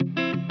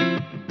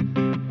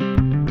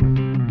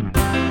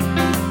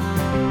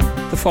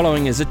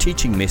following is a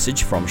teaching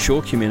message from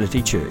Shore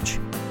Community Church.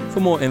 For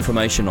more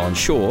information on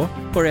Shore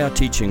or our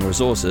teaching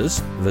resources,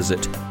 visit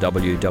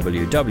www.shore.org.nz.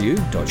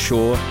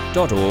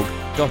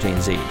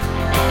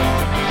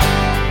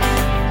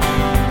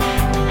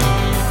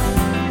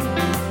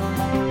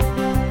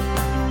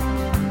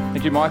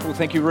 Thank you, Michael.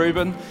 Thank you,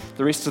 Ruben.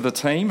 The rest of the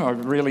team. I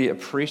really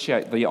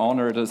appreciate the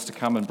honour it is to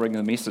come and bring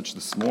the message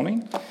this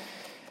morning.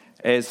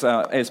 As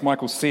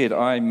Michael said,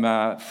 I'm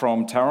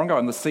from Tauranga.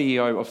 I'm the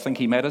CEO of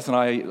Thinking Matters, and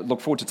I look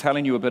forward to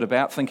telling you a bit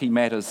about Thinking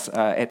Matters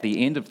at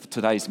the end of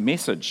today's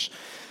message.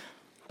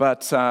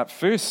 But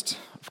first,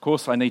 of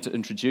course, I need to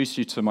introduce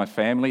you to my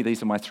family.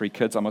 These are my three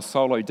kids. I'm a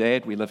solo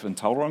dad. We live in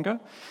Tauranga.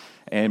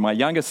 And my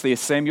youngest there,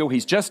 Samuel,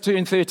 he's just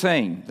turned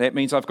 13. That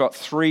means I've got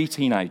 3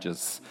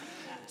 teenagers.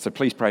 So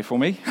please pray for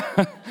me.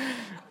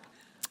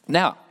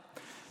 Now,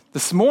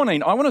 this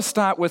morning, I want to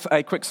start with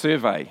a quick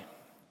survey.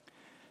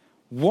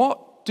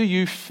 What do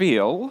you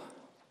feel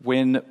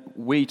when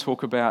we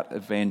talk about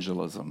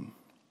evangelism?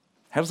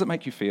 How does it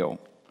make you feel?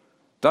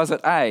 Does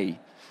it A,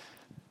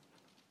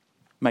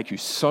 make you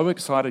so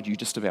excited you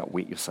just about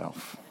wet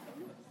yourself?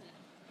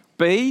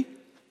 B,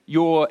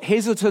 you're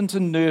hesitant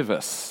and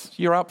nervous.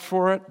 You're up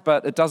for it,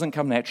 but it doesn't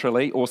come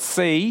naturally. Or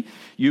C,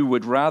 you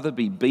would rather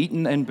be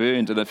beaten and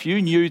burned. And if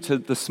you knew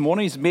this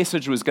morning's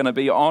message was going to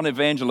be on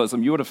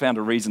evangelism, you would have found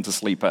a reason to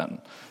sleep in.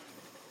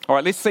 All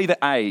right, let's see the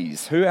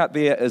A's. Who out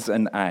there is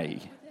an A?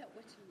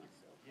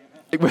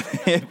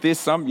 There's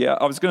some, yeah.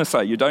 I was going to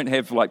say, you don't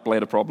have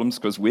bladder problems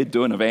because we're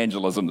doing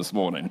evangelism this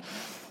morning.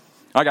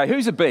 Okay,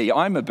 who's a B?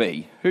 I'm a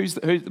B. Who?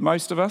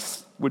 Most of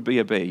us would be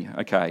a B.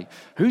 Okay.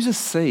 Who's a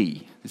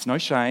C? There's no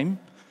shame.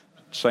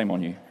 Shame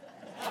on you.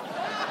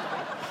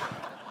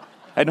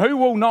 And who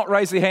will not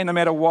raise their hand no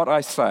matter what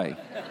I say?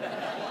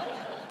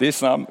 There's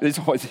some. There's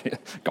always,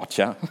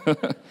 gotcha.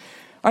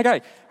 Okay,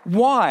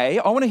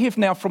 why? I want to hear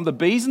now from the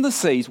B's and the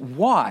C's.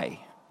 Why?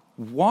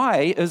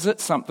 Why is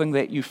it something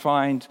that you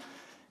find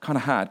kind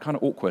of hard, kind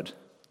of awkward?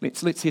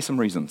 Let's hear some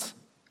reasons.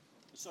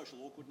 Social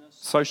awkwardness.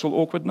 Social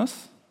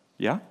awkwardness?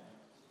 Yeah.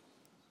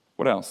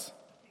 What else?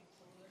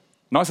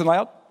 Nice and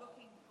loud?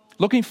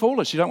 Looking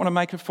foolish. You don't want to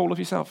make a fool of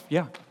yourself.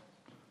 Yeah.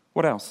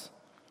 What else?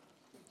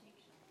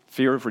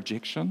 Fear of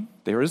rejection.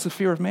 There is a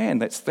fear of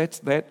man. It's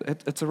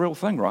a real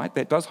thing, right?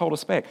 That does hold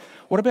us back.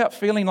 What about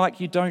feeling like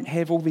you don't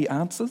have all the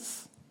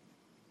answers?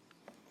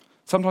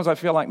 Sometimes I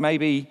feel like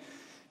maybe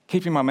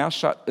keeping my mouth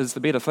shut is the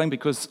better thing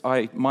because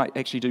I might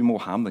actually do more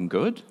harm than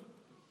good.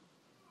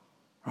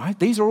 Right?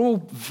 These are all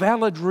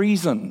valid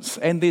reasons,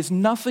 and there's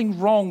nothing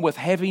wrong with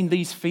having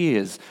these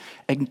fears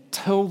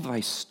until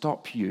they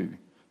stop you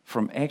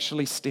from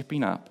actually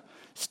stepping up,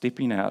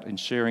 stepping out, and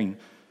sharing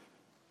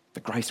the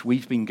grace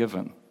we've been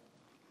given.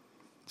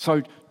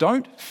 So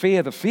don't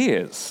fear the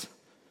fears,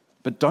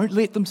 but don't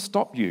let them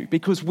stop you,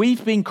 because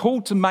we've been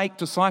called to make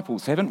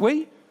disciples, haven't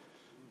we?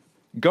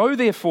 Go,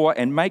 therefore,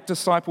 and make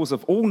disciples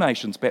of all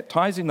nations,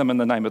 baptizing them in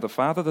the name of the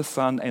Father, the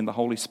Son, and the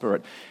Holy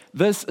Spirit.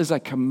 This is a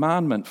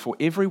commandment for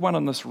everyone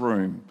in this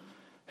room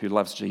who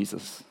loves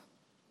Jesus.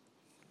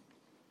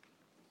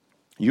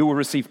 You will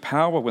receive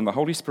power when the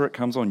Holy Spirit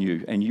comes on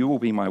you, and you will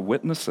be my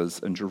witnesses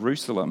in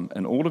Jerusalem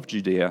and all of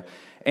Judea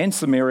and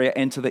Samaria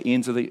and to the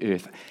ends of the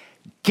earth.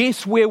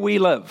 Guess where we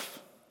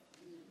live?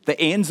 The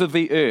ends of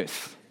the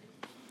earth.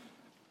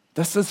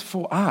 This is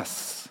for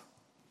us.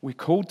 We're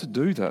called to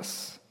do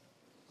this.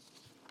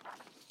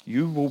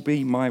 You will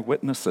be my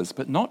witnesses,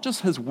 but not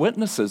just his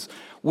witnesses.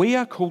 We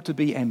are called to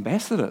be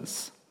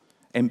ambassadors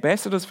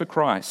for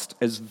Christ,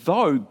 as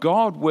though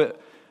God were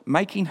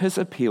making his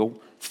appeal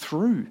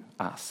through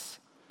us.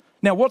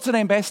 Now, what's an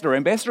ambassador?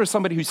 Ambassador is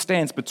somebody who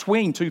stands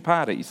between two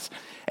parties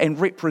and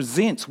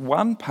represents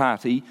one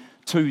party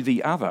to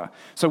the other.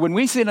 So when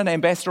we send an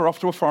ambassador off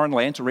to a foreign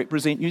land to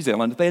represent New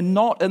Zealand, they're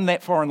not in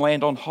that foreign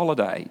land on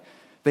holiday.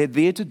 They're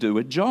there to do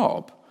a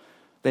job.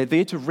 They're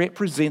there to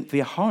represent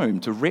their home,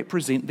 to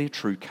represent their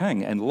true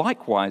king. And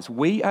likewise,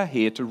 we are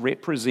here to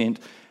represent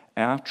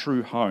our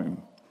true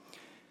home.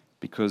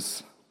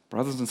 Because,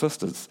 brothers and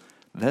sisters,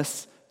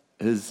 this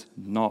is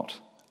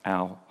not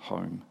our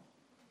home.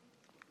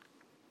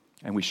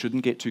 And we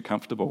shouldn't get too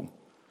comfortable.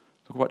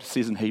 Look what it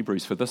says in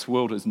Hebrews, for this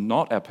world is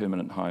not our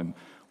permanent home.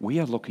 We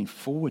are looking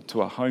forward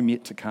to a home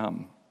yet to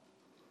come.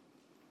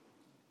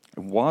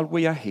 And while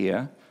we are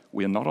here,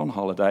 we are not on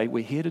holiday,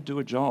 we're here to do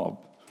a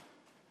job.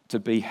 To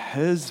be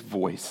his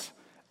voice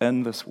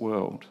in this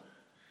world,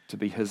 to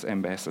be his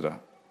ambassador.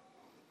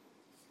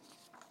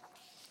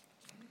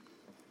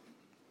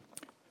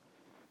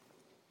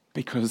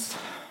 Because,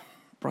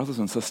 brothers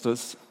and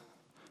sisters,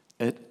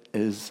 it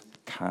is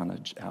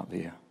carnage out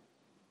there.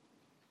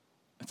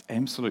 It's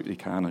absolutely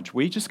carnage.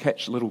 We just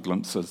catch little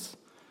glimpses.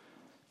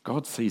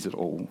 God sees it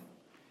all,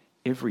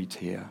 every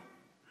tear.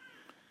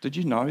 Did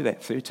you know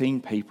that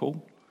 13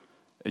 people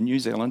in New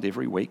Zealand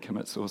every week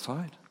commit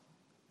suicide?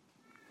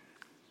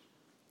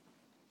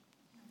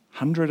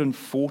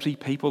 140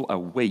 people a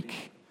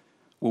week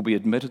will be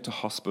admitted to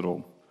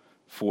hospital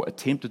for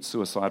attempted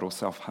suicide or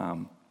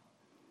self-harm.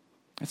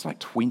 It's like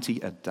 20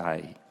 a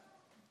day.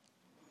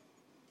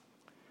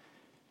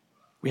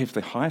 We have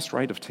the highest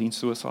rate of teen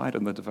suicide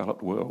in the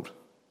developed world.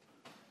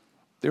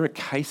 There are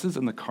cases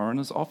in the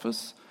coroner's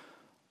office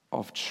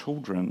of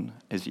children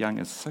as young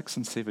as 6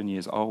 and 7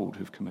 years old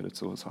who've committed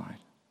suicide.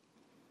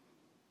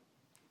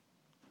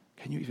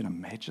 Can you even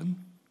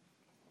imagine?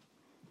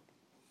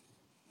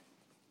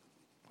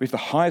 We have the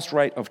highest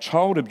rate of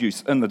child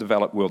abuse in the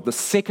developed world, the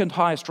second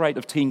highest rate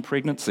of teen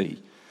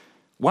pregnancy.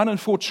 1 in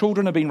 4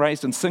 children are being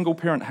raised in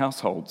single-parent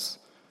households.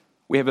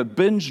 We have a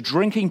binge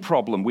drinking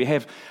problem. We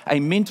have a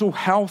mental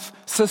health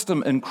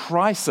system in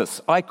crisis.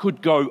 I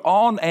could go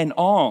on and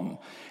on.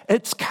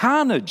 It's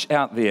carnage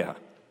out there.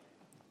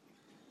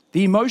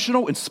 The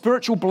emotional and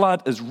spiritual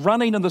blood is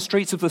running in the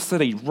streets of the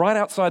city, right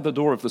outside the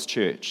door of this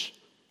church.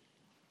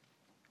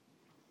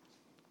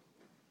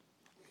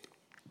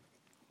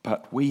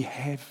 But we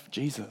have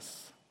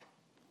Jesus,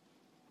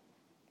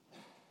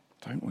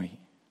 don't we?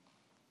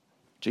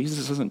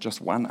 Jesus isn't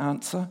just one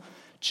answer.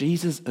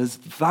 Jesus is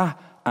the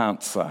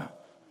answer.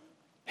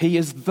 He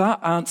is the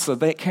answer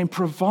that can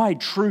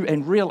provide true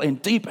and real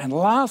and deep and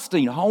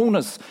lasting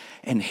wholeness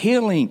and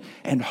healing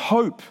and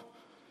hope.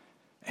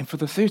 And for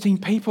the 13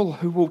 people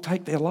who will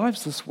take their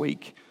lives this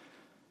week,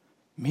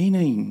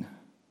 meaning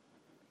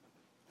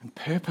and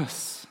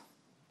purpose.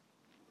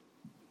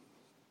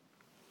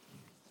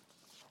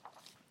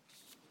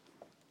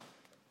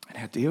 And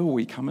how dare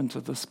we come into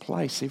this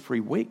place every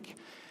week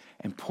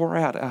and pour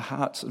out our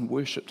hearts in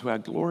worship to our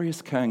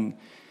glorious King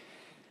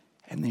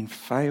and then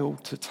fail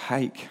to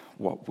take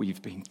what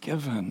we've been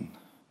given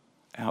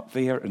out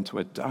there into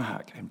a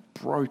dark and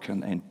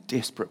broken and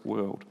desperate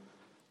world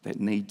that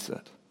needs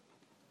it.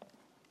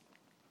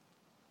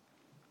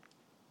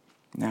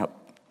 Now,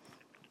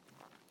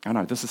 I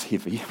know this is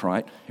heavy,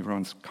 right?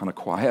 Everyone's kind of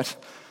quiet.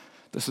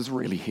 This is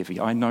really heavy.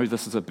 I know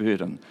this is a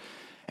burden.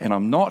 And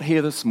I'm not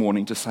here this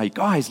morning to say,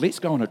 guys, let's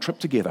go on a trip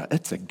together.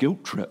 It's a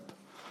guilt trip.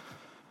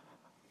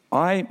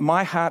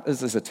 My heart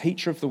is, as a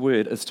teacher of the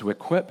word, is to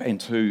equip and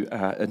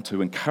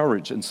to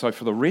encourage. And so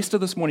for the rest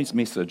of this morning's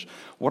message,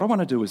 what I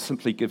want to do is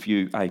simply give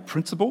you a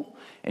principle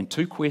and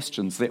 2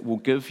 questions that will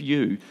give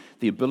you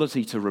the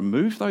ability to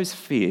remove those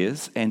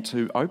fears and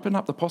to open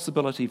up the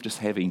possibility of just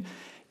having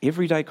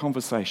everyday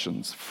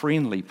conversations,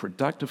 friendly,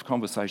 productive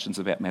conversations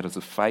about matters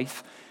of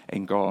faith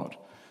and God.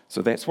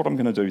 So that's what I'm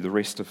going to do the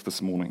rest of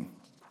this morning.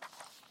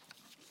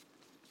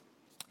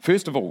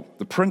 First of all,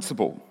 the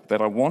principle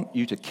that I want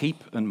you to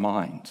keep in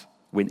mind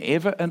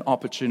whenever an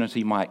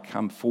opportunity might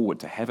come forward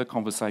to have a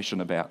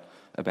conversation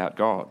about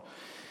God.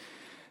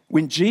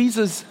 When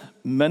Jesus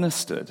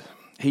ministered,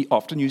 he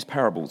often used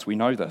parables, we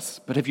know this,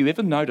 but have you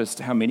ever noticed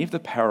how many of the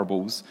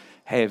parables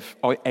have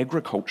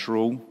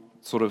agricultural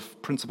sort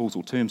of principles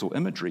or terms or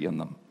imagery in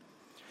them?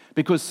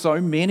 Because so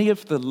many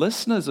of the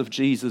listeners of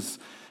Jesus'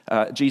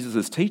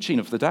 teaching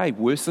of the day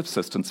were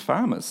subsistence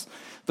farmers.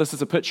 This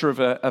is a picture of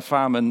a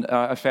farm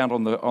I found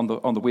on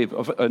the web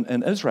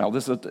in Israel.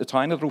 This is a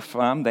tiny little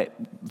farm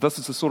this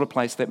is the sort of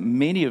place that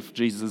many of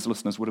Jesus'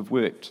 listeners would have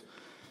worked.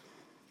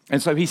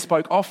 And so he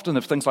spoke often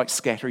of things like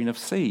scattering of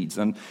seeds,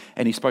 and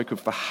he spoke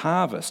of the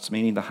harvest,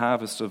 meaning the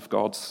harvest of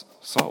God's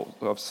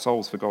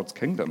souls for God's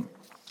kingdom.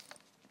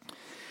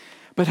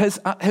 But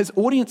his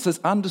audiences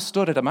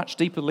understood at a much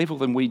deeper level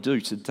than we do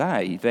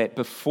today that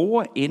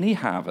before any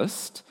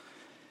harvest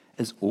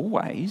is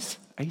always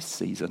a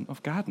season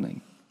of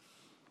gardening.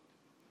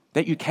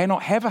 That you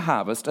cannot have a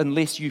harvest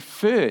unless you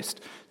first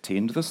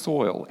tend the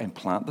soil and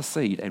plant the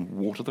seed and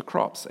water the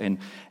crops and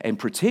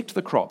protect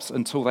the crops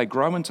until they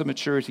grow into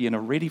maturity and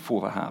are ready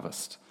for the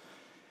harvest.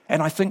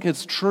 And I think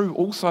it's true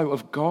also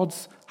of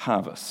God's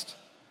harvest.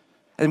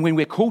 And when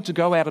we're called to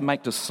go out and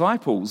make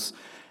disciples,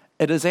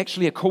 it is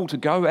actually a call to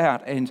go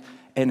out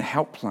and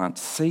help plant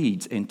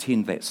seeds and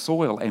tend that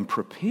soil and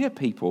prepare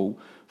people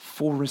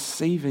for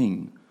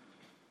receiving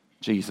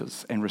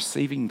Jesus and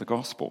receiving the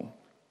gospel.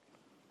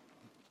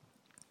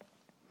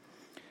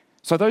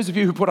 So those of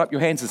you who put up your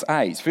hands as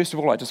A's, first of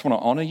all, I just want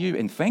to honour you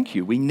and thank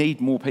you. We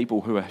need more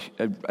people who are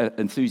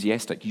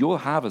enthusiastic. You're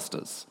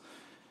harvesters.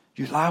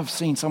 You love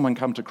seeing someone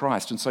come to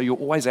Christ, and so you're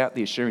always out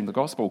there sharing the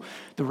gospel.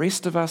 The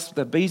rest of us,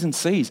 the B's and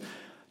C's,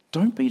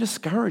 don't be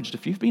discouraged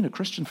if you've been a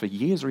Christian for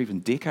years or even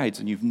decades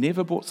and you've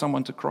never brought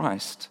someone to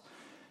Christ,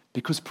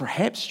 because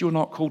perhaps you're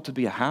not called to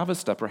be a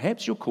harvester,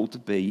 perhaps you're called to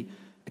be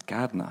a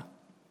gardener.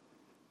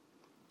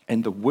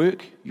 And the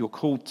work you're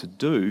called to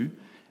do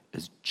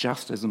is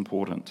just as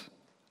important.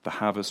 The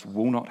harvest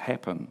will not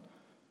happen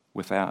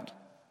without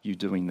you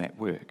doing that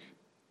work.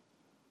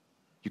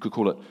 You could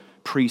call it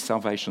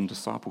pre-salvation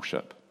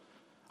discipleship,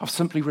 of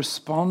simply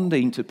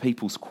responding to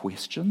people's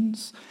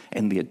questions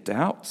and their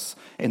doubts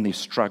and their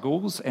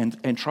struggles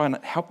and trying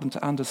to help them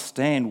to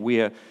understand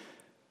where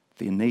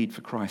their need for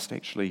Christ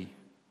actually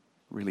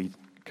really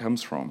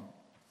comes from.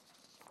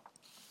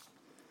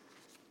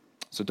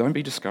 So don't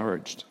be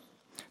discouraged.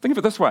 Think of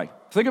it this way.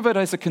 Think of it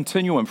as a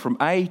continuum from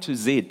A to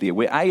Z there,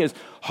 where A is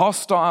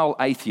hostile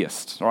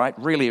atheist, all right,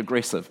 really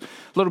aggressive.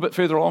 A little bit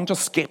further along,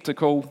 just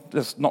skeptical,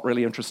 just not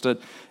really interested.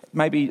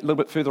 maybe a little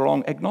bit further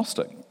along,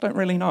 agnostic. Don't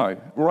really know.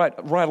 Right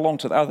along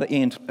to the other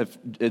end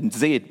in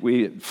Z,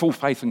 we're full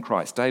faith in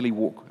Christ, daily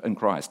walk in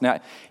Christ. Now,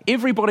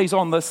 everybody's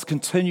on this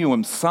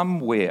continuum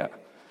somewhere.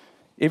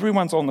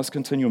 Everyone's on this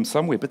continuum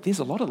somewhere, but there's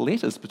a lot of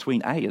letters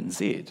between A and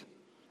Z.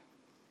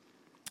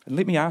 And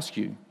let me ask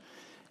you,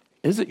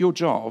 is it your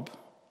job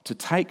to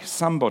take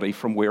somebody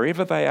from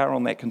wherever they are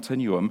on that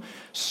continuum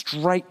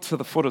straight to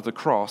the foot of the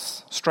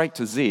cross, straight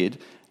to Z,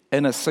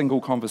 in a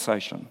single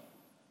conversation?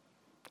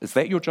 Is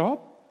that your job?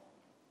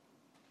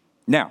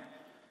 Now,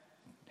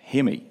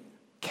 hear me.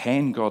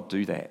 Can God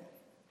do that?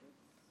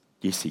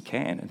 Yes, he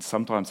can, and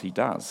sometimes he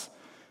does.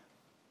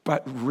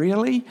 But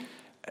really,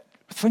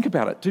 think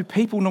about it. Do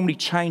people normally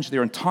change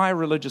their entire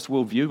religious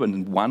worldview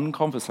in one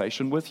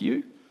conversation with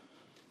you?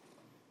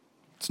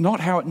 It's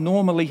not how it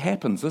normally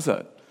happens, is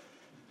it?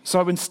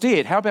 So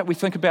instead, how about we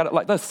think about it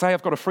like this? Say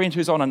I've got a friend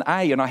who's on an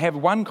A and I have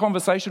one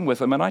conversation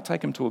with him and I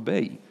take him to a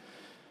B.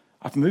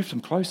 I've moved him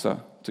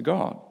closer to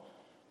God.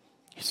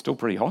 He's still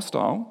pretty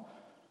hostile,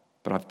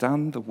 but I've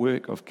done the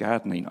work of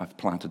gardening. I've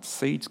planted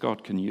seeds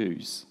God can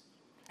use.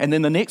 And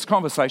then the next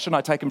conversation,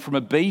 I take him from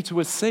a B to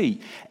a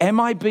C. Am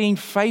I being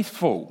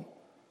faithful?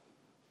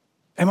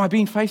 Am I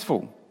being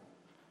faithful?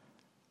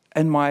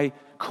 In my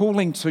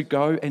calling to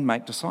go and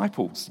make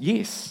disciples?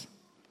 Yes.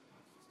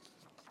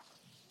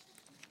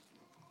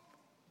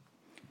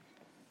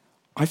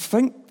 I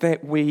think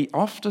that we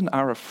often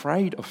are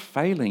afraid of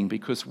failing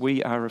because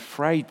we are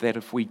afraid that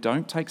if we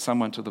don't take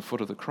someone to the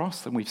foot of the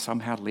cross, then we've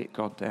somehow let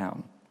God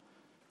down.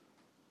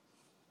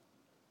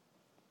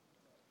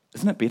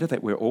 Isn't it better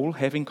that we're all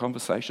having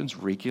conversations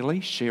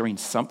regularly, sharing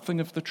something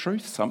of the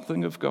truth,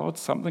 something of God,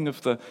 something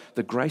of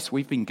the grace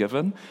we've been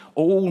given,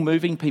 all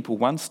moving people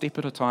one step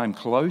at a time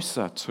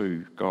closer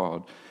to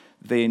God,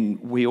 then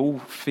we all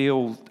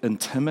feel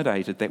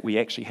intimidated that we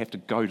actually have to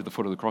go to the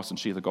foot of the cross and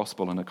share the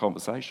gospel in a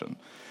conversation.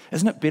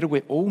 Isn't it better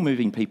we're all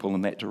moving people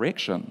in that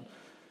direction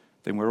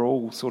than we're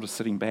all sort of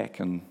sitting back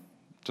and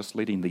just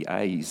letting the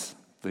A's,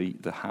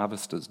 the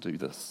harvesters, do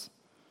this?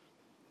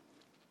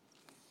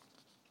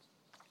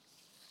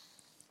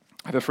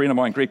 I have a friend of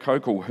mine, Greg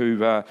Kokel,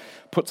 who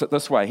puts it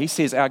this way. He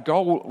says, our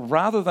goal,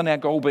 rather than our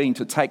goal being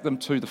to take them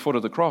to the foot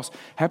of the cross,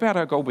 how about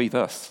our goal be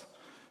this?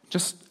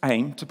 Just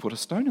aim to put a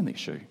stone in their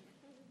shoe.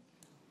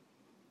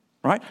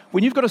 Right?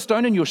 When you've got a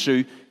stone in your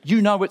shoe,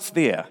 you know it's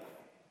there.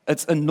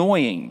 It's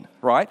annoying,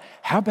 right?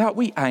 How about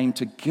we aim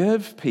to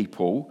give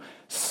people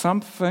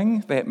something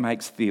that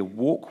makes their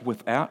walk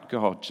without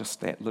God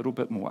just that little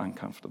bit more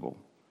uncomfortable?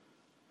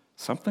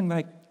 Something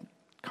they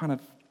kind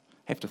of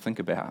have to think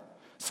about.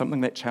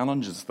 Something that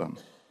challenges them.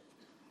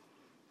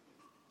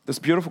 This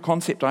beautiful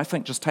concept, I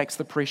think, just takes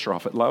the pressure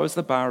off. It lowers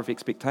the bar of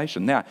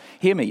expectation. Now,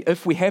 hear me,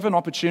 if we have an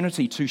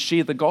opportunity to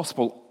share the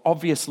gospel,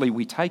 obviously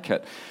we take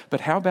it.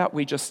 But how about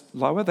we just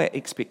lower that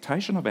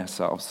expectation of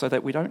ourselves so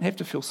that we don't have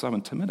to feel so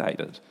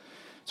intimidated?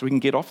 So we can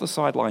get off the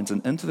sidelines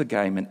and into the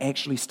game and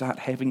actually start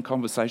having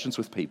conversations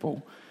with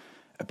people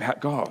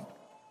about God.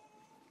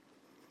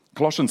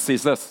 Colossians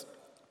says this,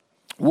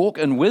 walk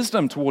in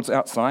wisdom towards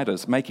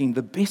outsiders, making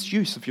the best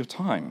use of your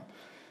time.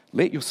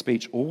 Let your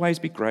speech always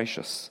be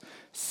gracious,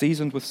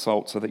 seasoned with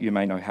salt, so that you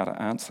may know how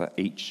to answer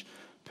each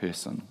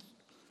person.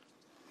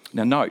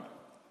 Now note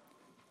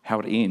how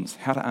it ends,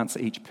 how to answer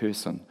each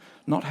person,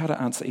 not how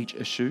to answer each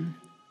issue,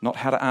 not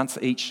how to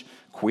answer each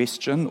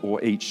question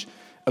or each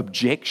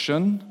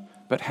objection,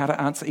 but how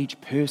to answer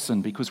each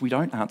person, because we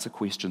don't answer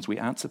questions, we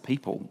answer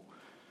people.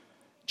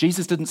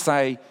 Jesus didn't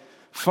say,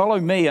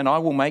 follow me and I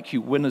will make you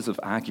winners of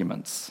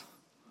arguments.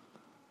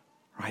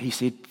 Right? He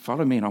said,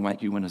 follow me and I'll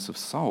make you winners of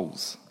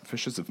souls,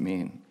 fishers of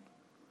men.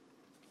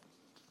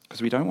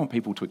 Because we don't want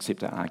people to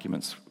accept our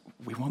arguments.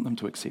 We want them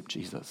to accept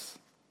Jesus.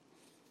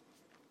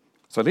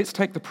 So let's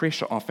take the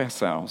pressure off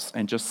ourselves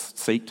and just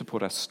seek to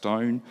put a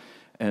stone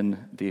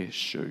in their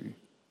shoe.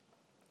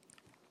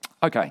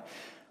 Okay,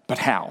 but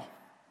how?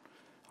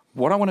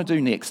 What I want to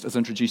do next is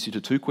introduce you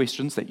to two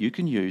questions that you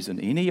can use in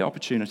any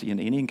opportunity, in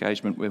any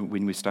engagement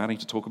when we're starting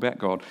to talk about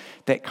God,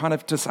 that kind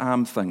of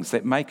disarm things,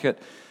 that make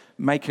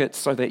it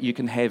so that you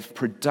can have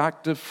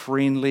productive,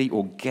 friendly,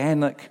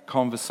 organic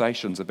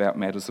conversations about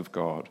matters of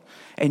God.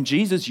 And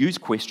Jesus used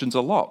questions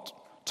a lot.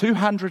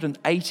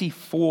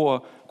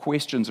 284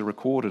 questions are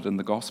recorded in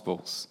the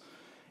Gospels.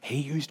 He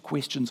used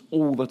questions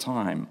all the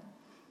time.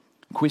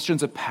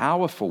 Questions are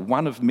powerful.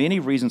 One of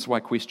many reasons why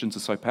questions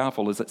are so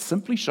powerful is it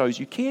simply shows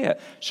you care,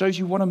 shows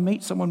you want to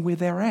meet someone where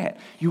they're at.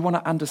 You want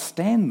to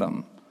understand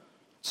them.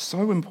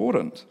 So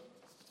important.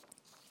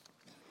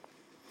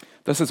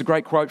 This is a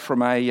great quote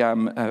from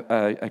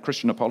a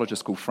Christian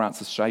apologist called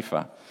Francis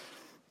Schaeffer.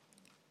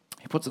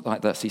 He puts it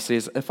like this. He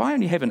says, if I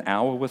only have an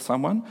hour with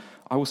someone,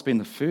 I will spend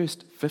the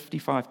first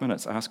 55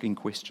 minutes asking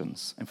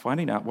questions and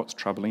finding out what's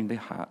troubling their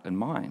heart and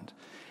mind,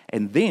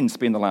 and then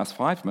spend the last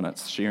 5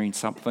 minutes sharing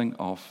something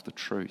of the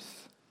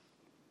truth.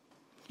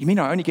 You mean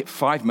I only get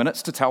 5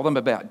 minutes to tell them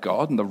about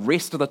God and the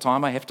rest of the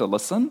time I have to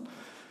listen?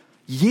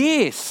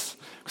 Yes.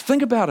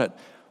 Think about it.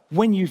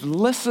 When you've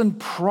listened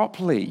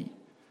properly,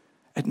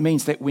 it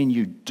means that when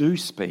you do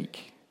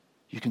speak,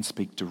 you can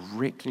speak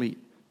directly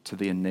to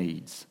their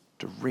needs,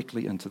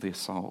 directly into their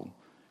soul.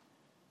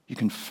 You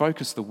can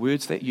focus the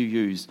words that you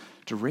use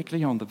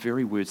directly on the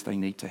very words they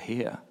need to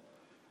hear.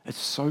 It's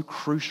so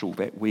crucial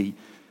that we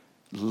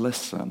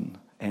listen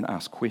and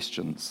ask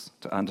questions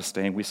to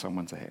understand where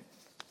someone's at.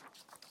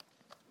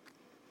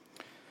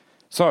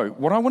 So,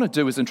 what I want to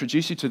do is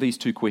introduce you to these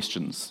two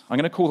questions. I'm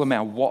going to call them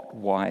our what,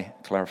 why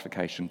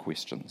clarification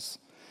questions.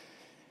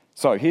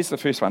 So, here's the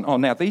first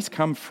one. Now these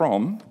come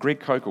from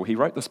Greg Koukl. He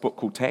wrote this book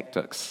called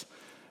Tactics,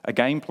 a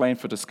game plan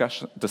for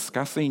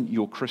discussing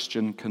your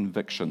Christian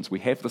convictions. We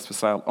have this for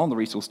sale on the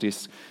resource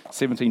desk,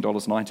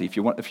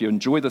 $17.90. If you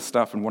enjoy this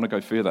stuff and want to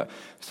go further,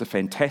 it's a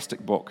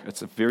fantastic book.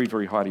 It's a very,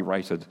 very highly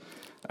rated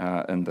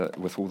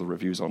with all the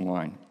reviews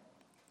online.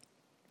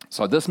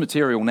 So this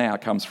material now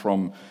comes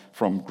from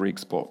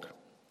Greg's book.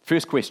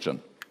 First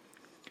question,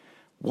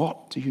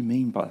 what do you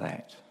mean by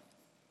that?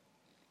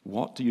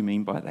 What do you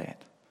mean by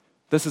that?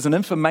 This is an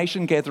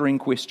information gathering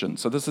question.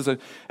 So this is a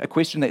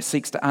question that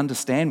seeks to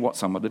understand what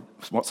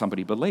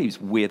somebody believes,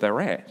 where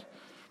they're at.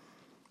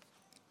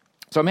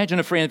 So imagine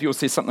a friend of yours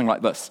says something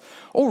like this: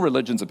 all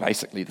religions are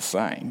basically the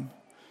same.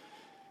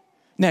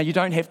 Now, you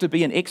don't have to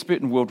be an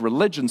expert in world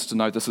religions to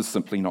know this is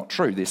simply not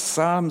true. There's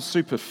some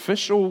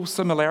superficial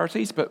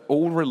similarities, but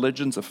all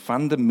religions are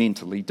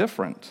fundamentally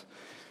different.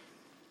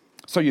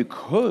 So you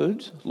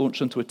could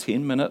launch into a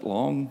 10-minute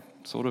long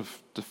sort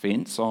of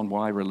defense on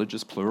why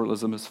religious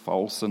pluralism is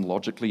false and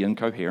logically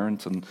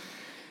incoherent.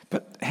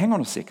 But hang on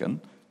a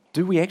second,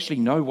 do we actually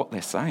know what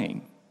they're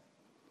saying?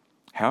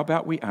 How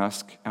about we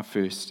ask our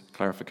first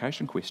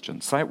clarification question?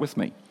 Say it with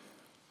me.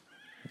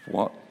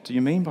 What do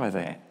you mean by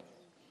that?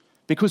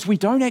 Because we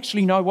don't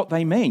actually know what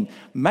they mean.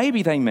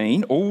 Maybe they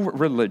mean all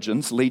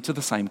religions lead to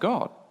the same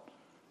God.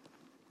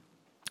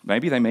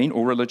 Maybe they mean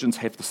all religions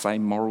have the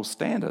same moral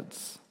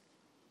standards.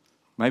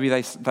 Maybe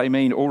they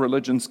mean all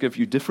religions give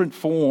you different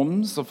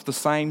forms of the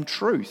same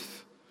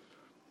truth.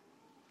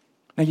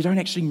 Now, you don't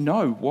actually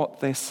know what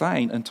they're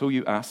saying until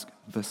you ask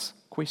this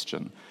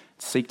question.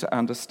 Seek to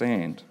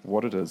understand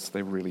what it is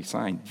they're really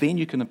saying. Then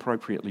you can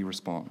appropriately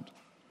respond.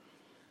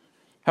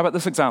 How about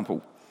this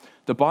example?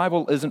 The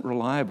Bible isn't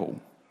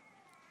reliable.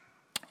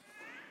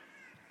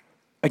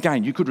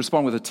 Again, you could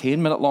respond with a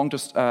 10-minute long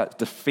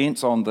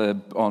defense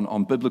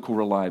on biblical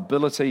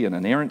reliability and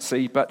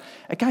inerrancy, but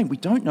again, we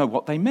don't know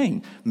what they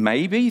mean.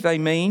 Maybe they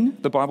mean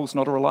the Bible's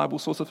not a reliable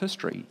source of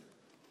history.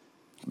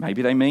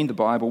 Maybe they mean the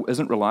Bible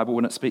isn't reliable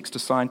when it speaks to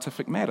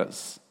scientific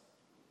matters.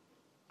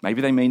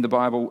 Maybe they mean the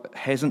Bible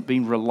hasn't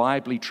been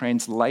reliably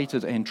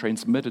translated and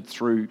transmitted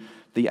through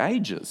the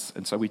ages,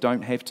 and so we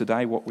don't have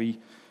today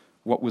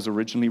what was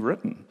originally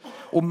written.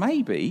 Or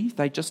maybe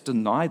they just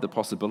deny the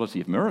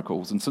possibility of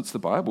miracles, and since the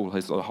Bible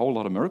has a whole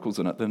lot of miracles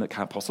in it, then it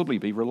can't possibly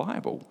be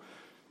reliable.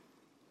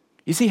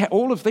 You see,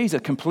 all of these are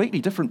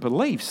completely different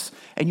beliefs,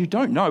 and you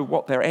don't know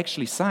what they're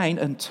actually saying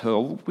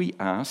until we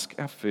ask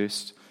our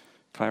first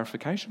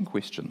clarification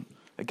question.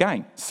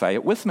 Again, say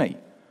it with me.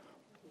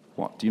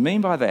 What do you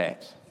mean by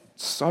that?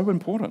 It's so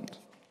important.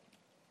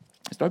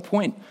 There's no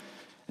point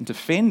in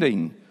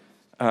defending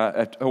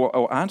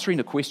or answering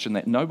a question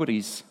that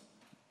nobody's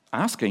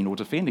asking or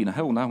defending a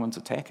hill no one's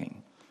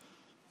attacking.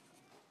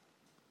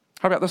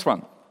 How about this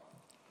one?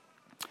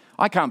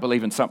 I can't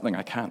believe in something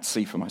I can't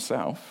see for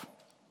myself.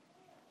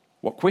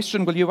 What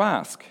question will you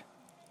ask?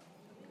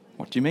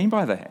 What do you mean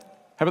by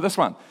that? How about this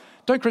one?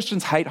 Don't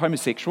Christians hate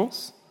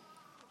homosexuals?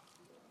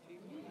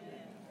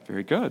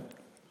 Very good.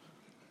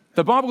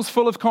 The Bible's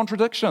full of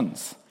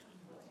contradictions.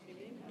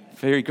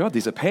 Very good.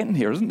 There's a pattern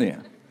here, isn't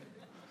there?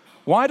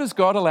 Why does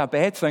God allow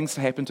bad things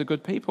to happen to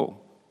good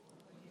people?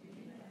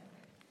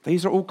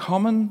 These are all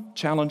common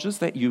challenges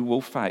that you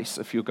will face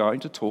if you're going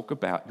to talk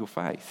about your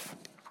faith.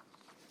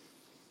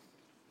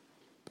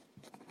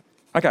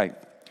 Okay,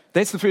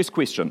 that's the first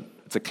question.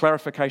 It's a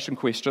clarification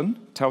question.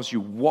 It tells you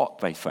what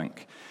they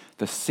think.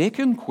 The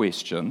second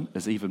question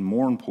is even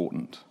more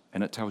important,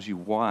 and it tells you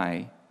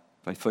why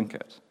they think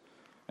it.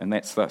 And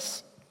that's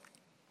this.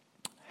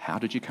 How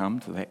did you come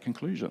to that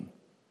conclusion?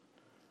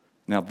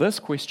 Now, this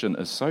question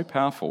is so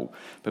powerful,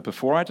 but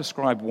before I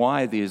describe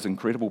why there's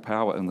incredible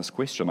power in this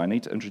question, I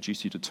need to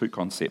introduce you to two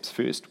concepts.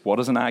 First, what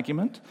is an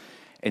argument?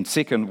 And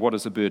second, what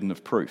is a burden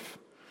of proof?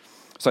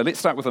 So let's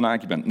start with an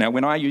argument. Now,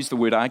 when I use the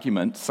word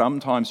argument,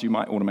 sometimes you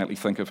might automatically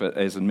think of it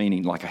as in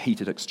meaning like a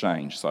heated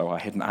exchange. So I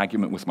had an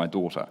argument with my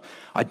daughter.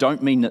 I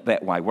don't mean it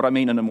that way. What I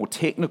mean in a more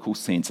technical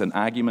sense, an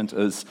argument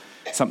is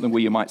something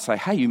where you might say,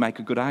 hey, you make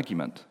a good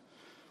argument.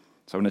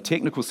 So in a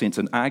technical sense,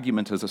 an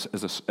argument is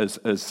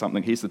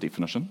something, here's the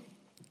definition: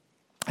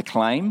 a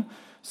claim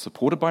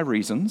supported by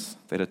reasons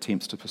that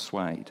attempts to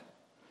persuade.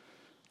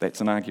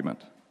 That's an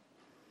argument.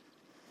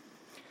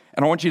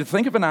 And I want you to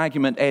think of an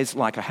argument as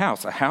like a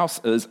house. A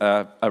house is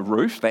a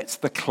roof. That's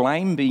the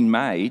claim being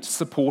made,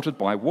 supported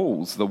by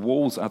walls. The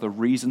walls are the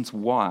reasons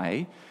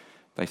why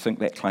they think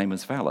that claim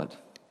is valid.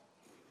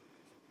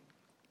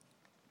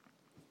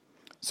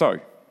 So,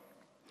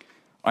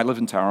 I live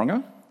in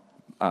Tauranga.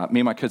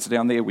 Me and my kids are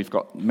down there. We've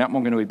got Mount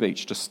Maunganui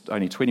Beach, just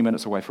only 20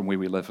 minutes away from where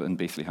we live in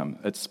Bethlehem.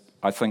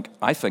 I think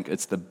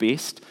it's the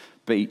best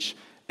beach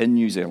in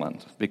New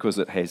Zealand because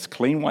it has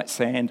clean white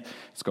sand,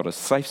 it's got a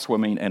safe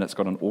swimming, and it's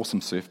got an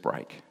awesome surf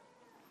break.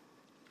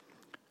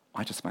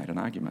 I just made an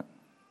argument.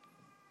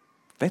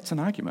 That's an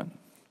argument.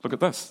 Look at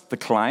this. The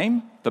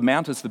claim, the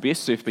Mount is the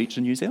best surf beach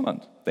in New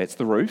Zealand. That's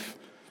the roof.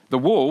 The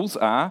walls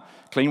are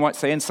clean white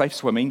sand, safe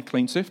swimming,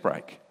 clean surf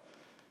break.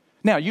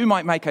 Now, you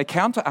might make a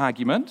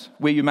counter-argument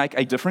where you make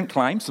a different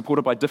claim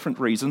supported by different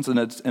reasons in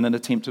an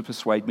attempt to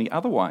persuade me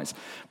otherwise.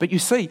 But you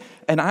see,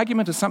 an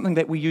argument is something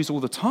that we use all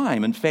the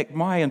time. In fact,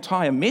 my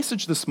entire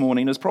message this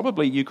morning is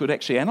probably, you could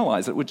actually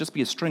analyze it, would just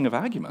be a string of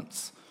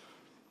arguments.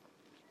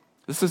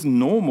 This is a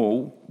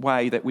normal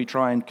way that we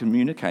try and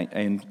communicate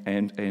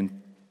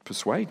and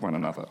persuade one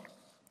another.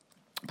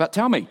 But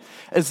tell me,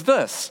 is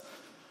this,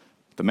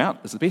 the Mount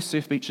is the best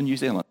surf beach in New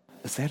Zealand,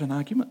 is that an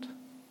argument?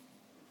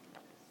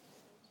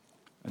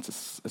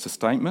 It's a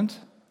statement.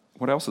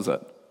 What else is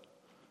it?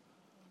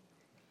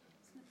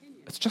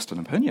 It's just an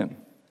opinion.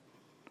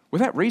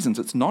 Without reasons,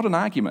 it's not an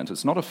argument.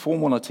 It's not a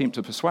formal attempt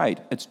to persuade.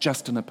 It's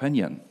just an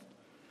opinion.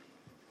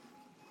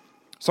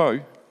 So,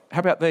 how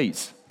about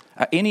these?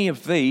 Are any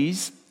of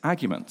these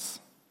arguments?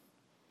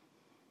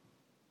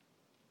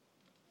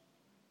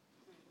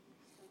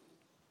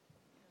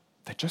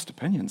 They're just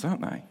opinions,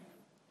 aren't they?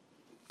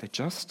 They're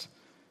just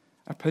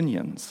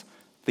opinions.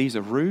 These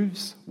are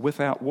roofs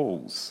without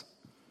walls.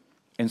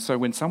 And so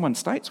when someone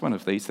states one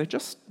of these, they're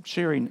just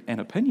sharing an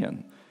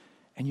opinion,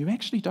 and you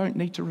actually don't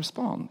need to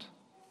respond.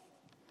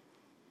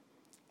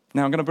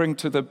 Now, I'm going to bring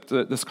to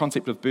this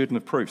concept of burden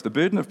of proof. The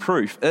burden of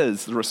proof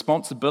is the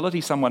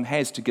responsibility someone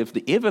has to give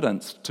the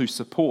evidence to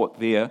support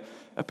their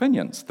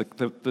opinions,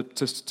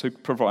 to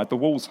provide the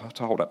walls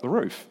to hold up the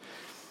roof.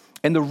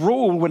 And the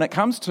rule when it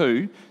comes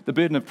to the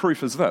burden of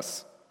proof is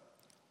this.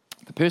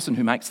 The person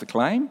who makes the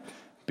claim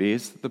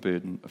bears the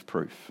burden of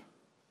proof.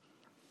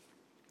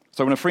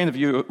 So when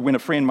a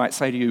friend might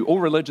say to you, all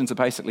religions are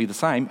basically the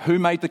same, who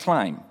made the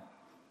claim?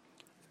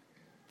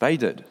 They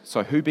did.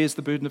 So who bears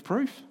the burden of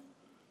proof?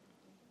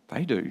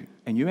 They do.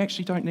 And you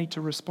actually don't need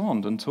to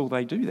respond until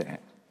they do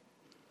that.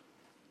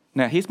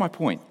 Now, here's my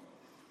point.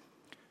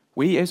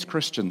 We as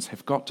Christians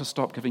have got to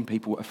stop giving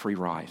people a free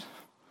ride.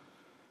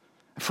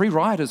 A free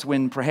ride is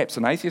when perhaps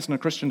an atheist and a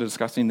Christian are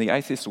discussing, the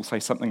atheist will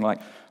say something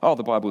like, oh,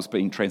 the Bible's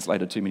been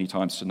translated too many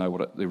times to know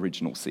what the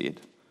original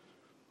said.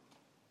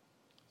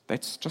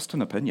 That's just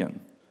an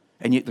opinion.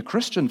 And yet the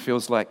Christian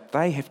feels like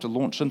they have to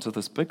launch into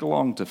this big,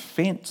 long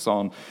defense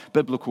on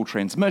biblical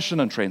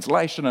transmission and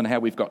translation and how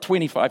we've got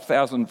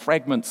 25,000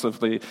 fragments of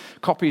the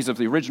copies of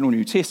the original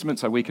New Testament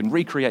so we can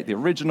recreate the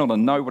original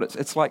and know what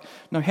it's like.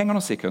 No, hang on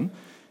a second.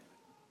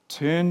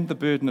 Turn the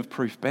burden of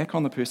proof back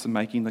on the person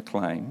making the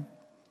claim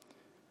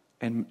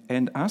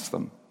and ask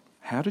them,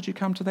 how did you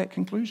come to that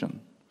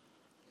conclusion?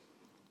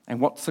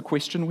 And what's the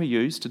question we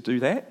use to do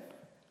that?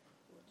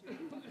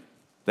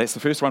 That's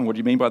the first one. What do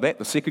you mean by that?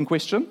 The second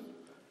question,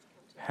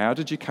 how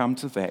did you come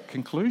to that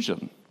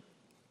conclusion?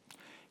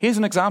 Here's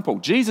an example.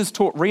 Jesus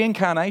taught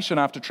reincarnation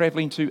after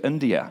traveling to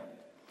India.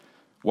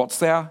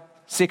 What's our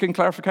second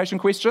clarification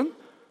question?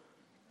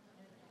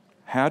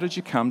 How did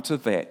you come to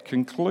that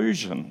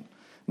conclusion?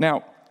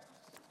 Now,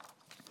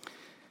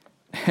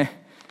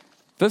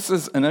 this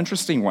is an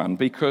interesting one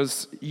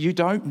because you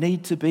don't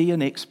need to be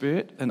an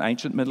expert in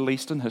ancient Middle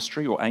Eastern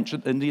history or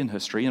ancient Indian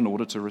history in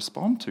order to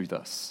respond to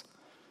this.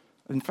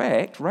 In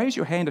fact, raise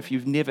your hand if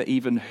you've never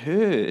even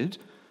heard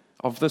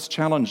of this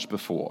challenge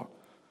before.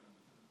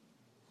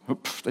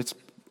 That's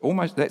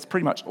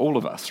pretty much all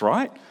of us,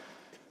 right?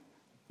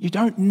 You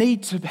don't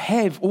need to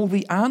have all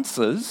the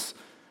answers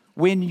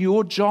when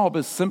your job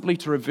is simply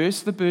to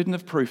reverse the burden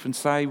of proof and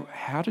say,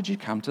 how did you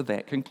come to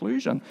that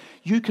conclusion?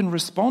 You can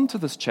respond to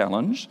this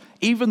challenge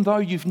even though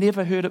you've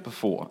never heard it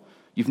before.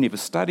 You've never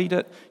studied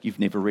it, you've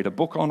never read a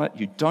book on it,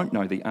 you don't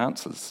know the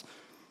answers.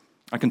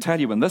 I can tell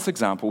you in this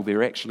example,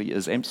 there actually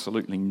is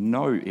absolutely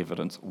no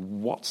evidence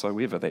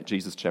whatsoever that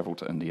Jesus travelled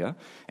to India,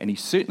 and he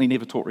certainly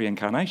never taught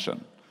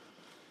reincarnation.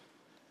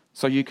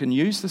 So you can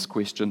use this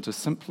question to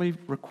simply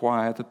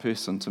require the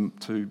person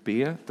to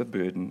bear the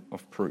burden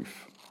of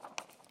proof.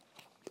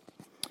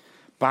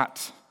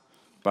 But,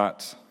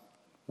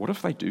 what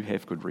if they do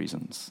have good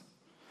reasons?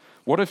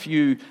 What if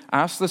you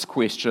ask this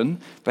question,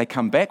 they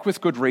come back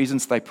with good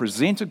reasons, they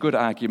present a good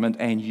argument,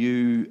 and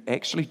you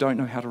actually don't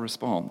know how to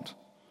respond?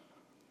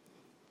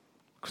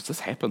 Because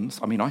this happens.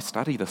 I mean, I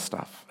study this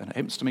stuff, and it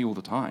happens to me all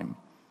the time.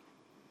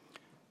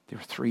 There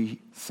are 3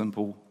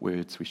 simple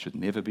words we should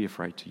never be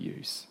afraid to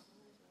use.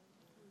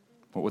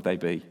 What would they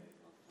be?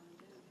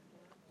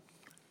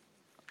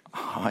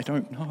 I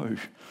don't know.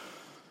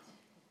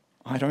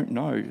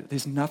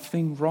 There's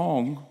nothing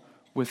wrong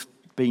with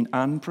being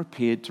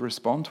unprepared to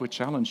respond to a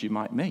challenge you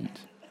might meet.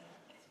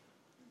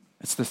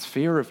 It's this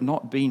fear of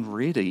not being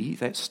ready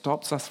that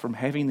stops us from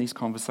having these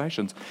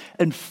conversations.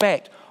 In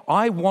fact,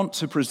 I want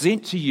to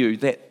present to you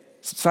that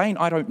saying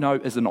I don't know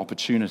is an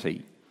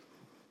opportunity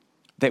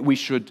that we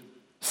should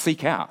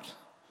seek out.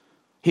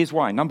 Here's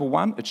why. Number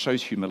 1, it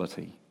shows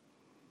humility,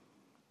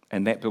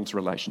 and that builds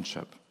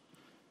relationship.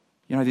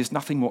 You know, there's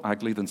nothing more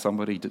ugly than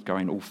somebody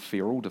going all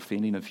feral,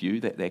 defending a view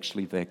that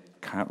actually they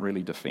can't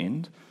really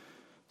defend.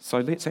 So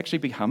let's actually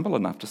be humble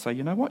enough to say,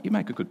 you know what, you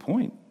make a good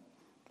point.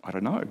 I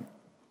don't know.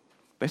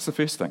 That's the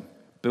first thing.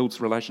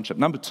 Builds relationship.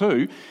 Number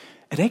two,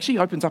 it actually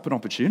opens up an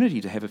opportunity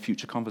to have a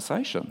future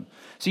conversation.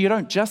 So you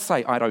don't just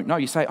say, I don't know.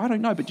 You say, I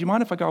don't know, but do you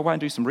mind if I go away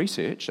and do some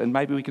research and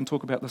maybe we can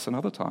talk about this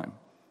another time?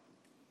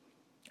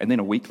 And then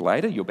a week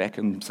later, you're back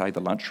in, say, the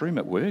lunchroom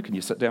at work and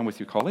you sit down with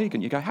your colleague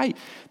and you go, hey,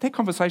 that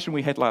conversation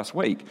we had last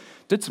week,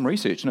 did some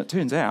research and it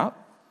turns out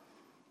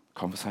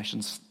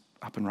conversation's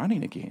up and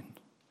running again.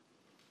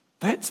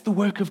 That's the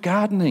work of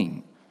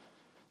gardening,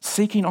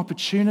 seeking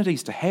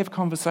opportunities to have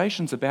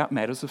conversations about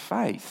matters of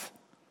faith.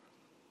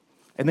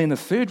 And then the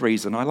third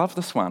reason, I love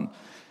this one,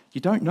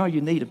 you don't know you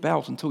need a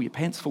belt until your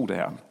pants fall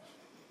down.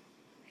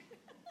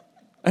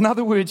 In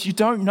other words, you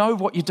don't know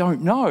what you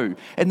don't know.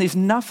 And there's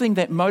nothing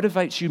that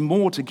motivates you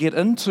more to get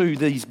into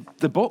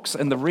the books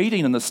and the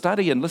reading and the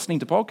study and listening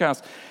to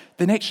podcasts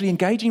than actually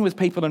engaging with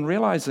people and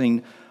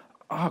realizing,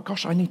 oh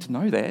gosh, I need to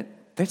know that.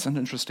 That's an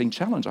interesting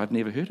challenge. I've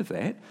never heard of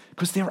that.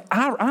 Because there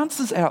are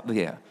answers out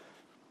there.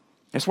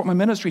 That's what my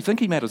ministry,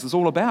 Thinking Matters, is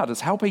all about,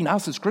 is helping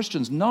us as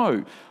Christians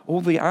know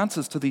all the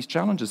answers to these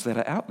challenges that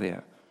are out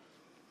there.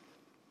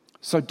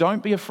 So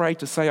don't be afraid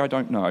to say, I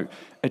don't know.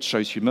 It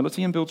shows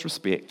humility and builds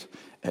respect.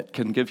 It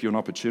can give you an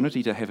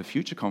opportunity to have a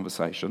future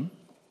conversation,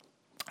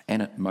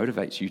 and it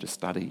motivates you to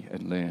study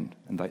and learn,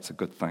 and that's a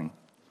good thing.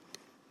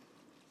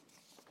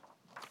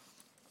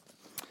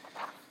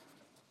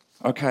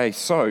 Okay,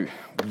 so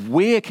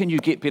where can you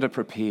get better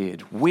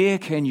prepared? Where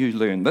can you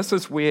learn? This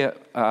is where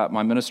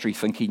my ministry,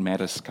 Thinking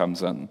Matters,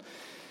 comes in.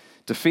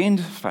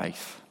 Defend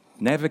faith,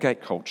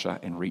 navigate culture,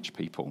 and reach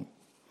people.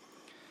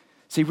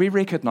 See, we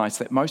recognise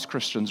that most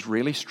Christians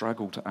really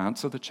struggle to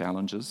answer the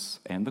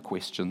challenges and the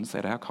questions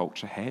that our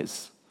culture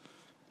has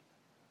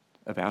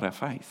about our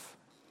faith.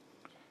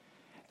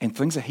 And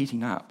things are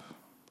heating up.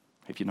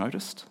 Have you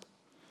noticed?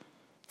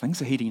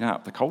 Things are heating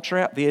up. The culture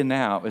out there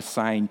now is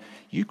saying,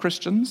 you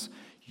Christians,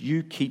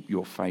 you keep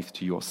your faith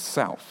to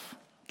yourself.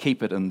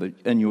 Keep it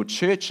in your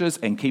churches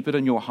and keep it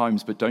in your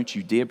homes, but don't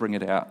you dare bring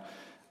it out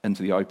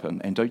into the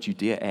open, and don't you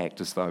dare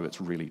act as though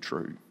it's really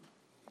true.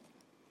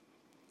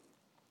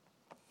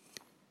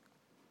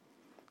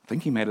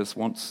 Thinking Matters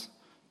wants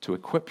to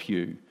equip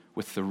you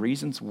with the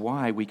reasons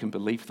why we can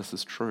believe this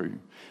is true.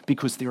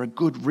 Because there are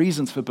good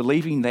reasons for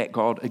believing that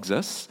God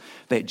exists,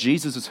 that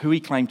Jesus is who he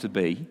claimed to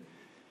be,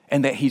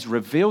 and that he's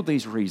revealed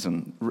these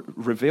reasons,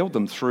 revealed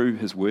them through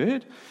his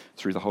word,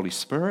 through the Holy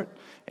Spirit,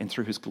 and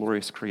through his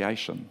glorious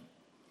creation.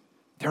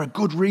 There are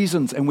good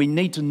reasons, and we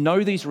need to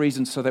know these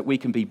reasons so that we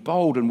can be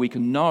bold and we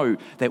can know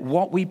that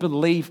what we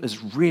believe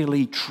is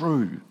really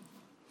true.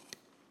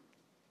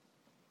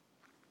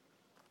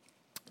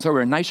 So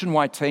we're a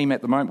nationwide team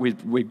at the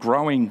moment. We're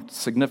growing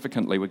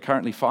significantly. We're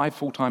currently 5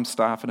 full-time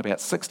staff and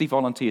about 60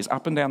 volunteers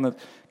up and down the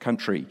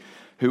country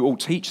who all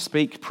teach,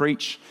 speak,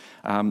 preach,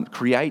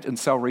 create and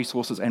sell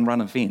resources and run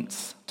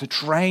events to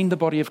train the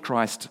body of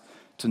Christ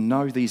to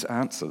know these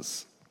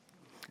answers.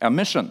 Our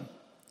mission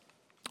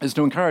is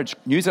to encourage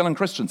New Zealand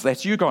Christians,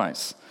 that's you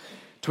guys,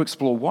 to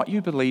explore what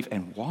you believe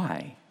and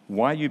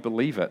why you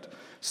believe it,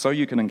 so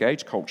you can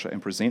engage culture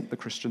and present the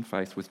Christian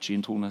faith with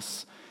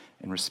gentleness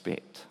and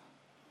respect.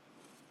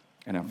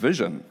 And our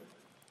vision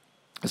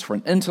is for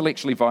an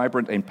intellectually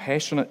vibrant and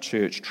passionate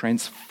church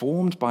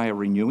transformed by a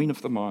renewing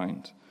of the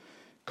mind,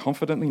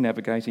 confidently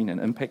navigating and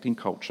impacting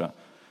culture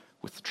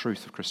with the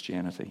truth of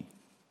Christianity.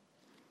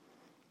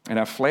 And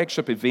our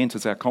flagship event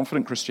is our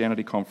Confident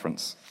Christianity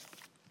Conference.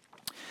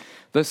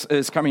 This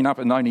is coming up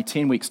in only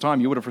 10 weeks'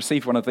 time. You would have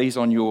received one of these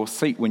on your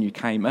seat when you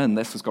came in.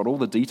 This has got all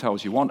the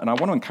details you want. And I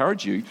want to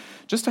encourage you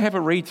just to have a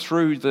read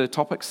through the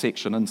topics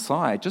section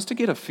inside, just to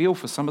get a feel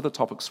for some of the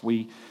topics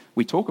we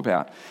talk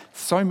about.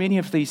 So many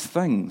of these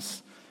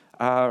things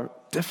are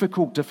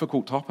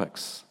difficult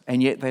topics,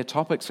 and yet they're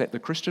topics that the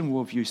Christian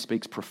worldview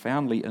speaks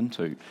profoundly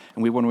into.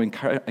 And we want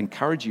to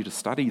encourage you to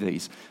study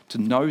these, to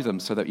know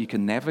them, so that you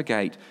can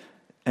navigate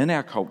in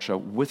our culture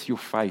with your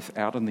faith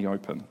out in the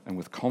open and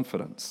with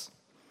confidence.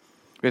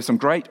 We have some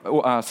great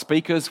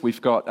speakers. We've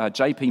got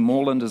J.P.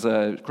 Moreland as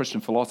a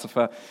Christian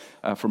philosopher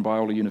from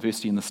Biola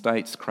University in the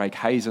States. Craig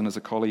Hazen is a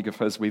colleague of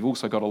his. We've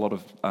also got a lot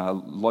of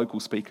local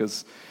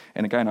speakers.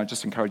 And again, I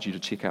just encourage you to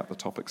check out the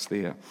topics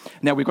there.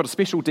 Now, we've got a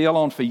special deal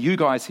on for you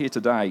guys here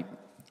today.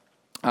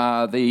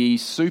 The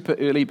super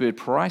early bird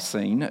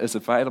pricing is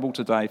available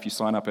today if you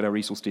sign up at our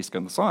resource desk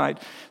on the side.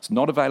 It's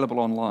not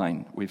available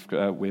online. We've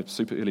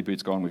super early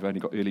birds gone. We've only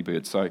got early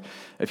birds. So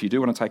if you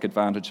do want to take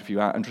advantage, if you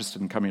are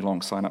interested in coming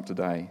along, sign up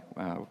today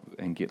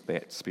and get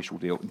that special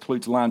deal.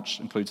 Includes lunch,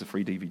 includes a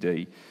free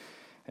DVD,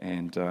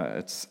 and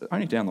it's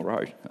only down the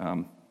road,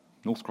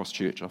 North Cross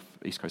Church off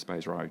East Coast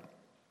Bays Road.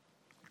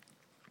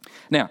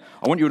 Now,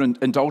 I want you to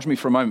indulge me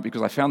for a moment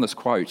because I found this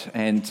quote,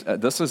 and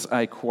this is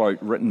a quote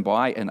written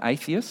by an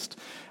atheist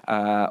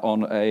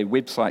on a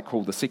website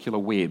called The Secular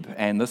Web,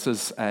 and this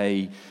is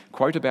a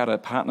quote about a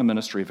partner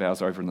ministry of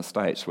ours over in the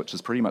States, which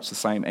is pretty much the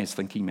same as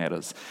Thinking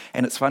Matters.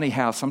 And it's funny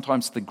how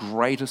sometimes the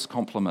greatest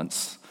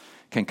compliments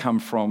can come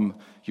from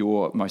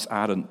your most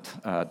ardent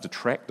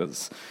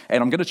detractors.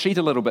 And I'm going to cheat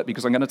a little bit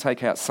because I'm going to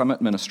take out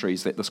Summit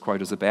Ministries that this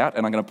quote is about,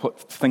 and I'm going to put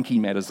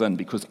Thinking Matters in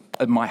because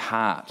my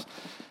heart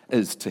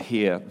is to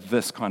hear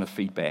this kind of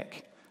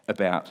feedback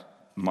about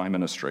my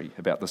ministry,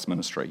 about this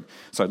ministry.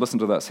 So listen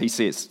to this. He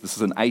says, this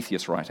is an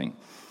atheist writing.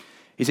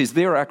 He says,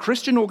 there are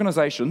Christian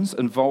organisations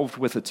involved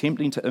with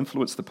attempting to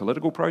influence the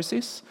political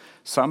process.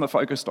 Some are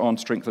focused on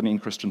strengthening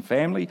Christian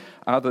family.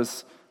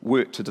 Others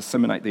work to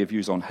disseminate their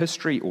views on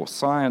history or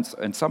science.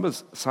 And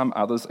some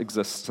others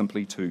exist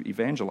simply to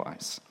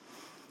evangelise.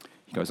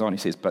 He goes on, he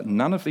says, but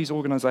none of these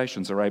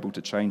organisations are able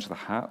to change the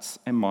hearts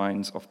and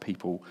minds of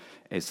people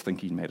as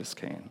Thinking Matters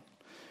can.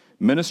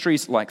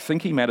 Ministries like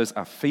Thinking Matters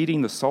are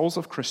feeding the souls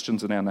of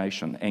Christians in our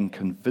nation and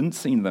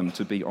convincing them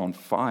to be on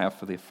fire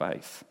for their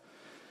faith.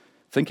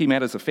 Thinking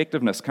Matters'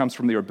 effectiveness comes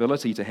from their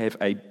ability to have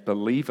a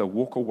believer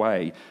walk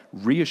away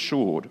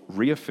reassured,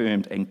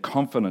 reaffirmed, and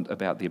confident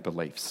about their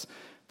beliefs.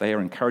 They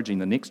are encouraging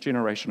the next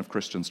generation of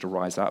Christians to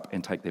rise up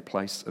and take their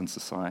place in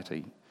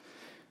society.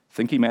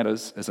 Thinking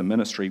Matters is a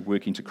ministry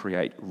working to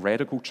create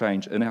radical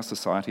change in our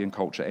society and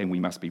culture, and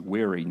we must be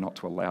wary not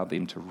to allow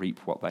them to reap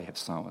what they have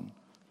sown.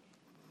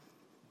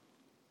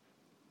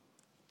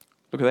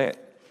 Look at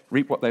that.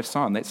 Reap what they've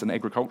sown. That's an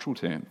agricultural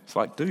term. It's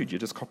like, dude, you're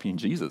just copying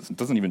Jesus and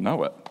doesn't even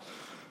know it.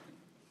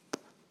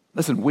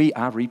 Listen, we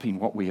are reaping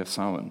what we have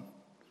sown.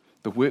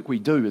 The work we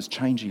do is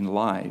changing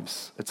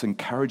lives. It's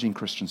encouraging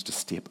Christians to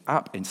step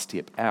up and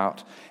step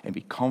out and be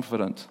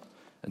confident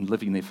in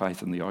living their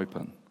faith in the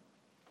open.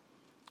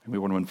 And we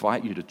want to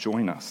invite you to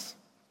join us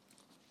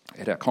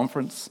at our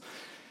conference.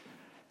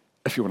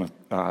 If you want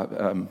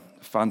to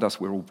fund us,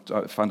 we're all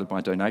funded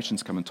by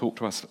donations. Come and talk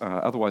to us.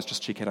 Otherwise,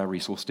 just check out our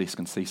resource desk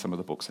and see some of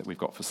the books that we've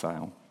got for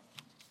sale.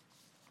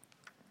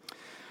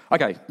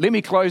 Okay, let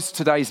me close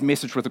today's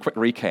message with a quick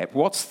recap.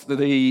 What's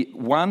the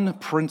one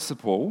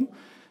principle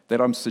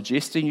that I'm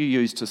suggesting you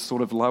use to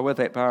sort of lower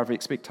that bar of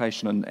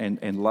expectation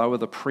and lower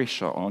the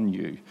pressure on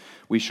you?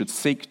 We should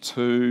seek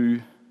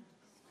to,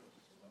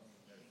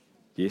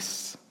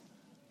 yes,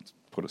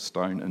 put a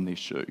stone in their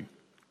shoe.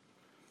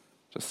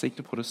 Just seek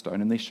to put a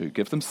stone in their shoe.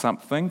 Give them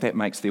something that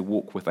makes their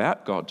walk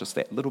without God just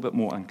that little bit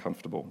more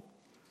uncomfortable.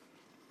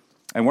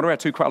 And what are our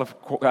two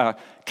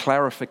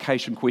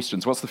clarification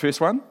questions? What's the first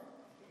one?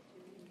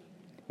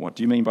 What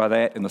do you mean by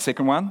that? And the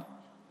second one?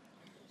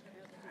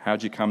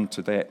 How'd you come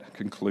to that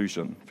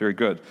conclusion? Very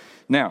good.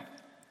 Now,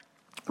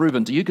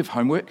 Ruben, do you give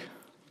homework?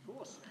 Of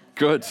course.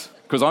 Good,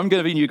 because I'm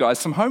giving you guys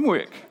some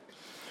homework.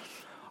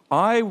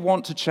 I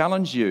want to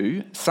challenge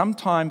you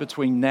sometime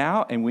between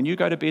now and when you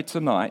go to bed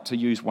tonight to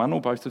use one or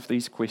both of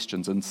these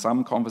questions in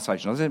some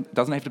conversation. It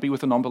doesn't have to be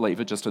with a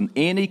non-believer, just in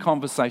any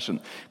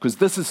conversation, because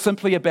this is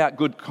simply about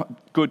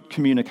good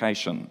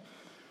communication.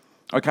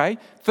 Okay?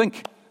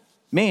 Think,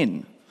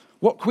 men,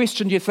 what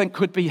question do you think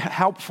could be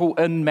helpful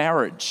in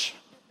marriage?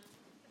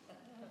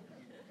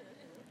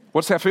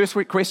 What's our first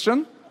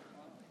question?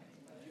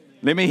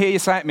 Let me hear you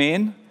say it,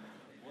 men.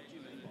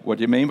 What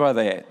do you mean by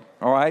that?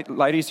 All right,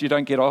 ladies, you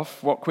don't get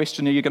off. What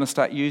question are you going to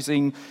start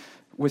using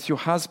with your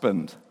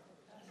husband?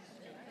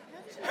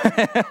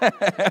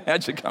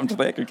 How'd you come to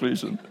that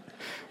conclusion?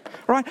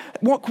 All right,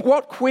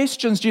 what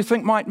questions do you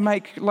think might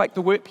make like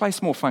the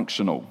workplace more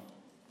functional?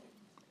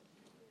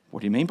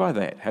 What do you mean by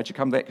that? How'd you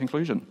come to that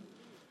conclusion?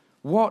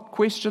 What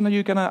question are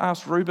you going to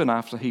ask Ruben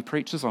after he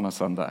preaches on a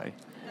Sunday?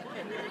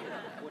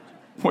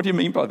 What do you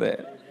mean by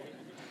that?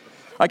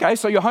 Okay,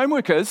 so your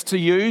homework is to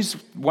use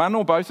one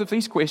or both of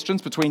these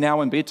questions between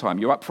now and bedtime.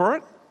 You up for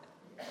it?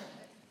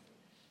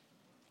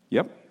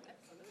 Yep.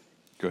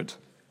 Good.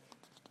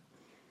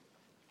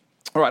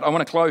 All right, I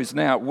want to close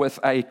now with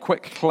a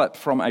quick clip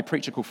from a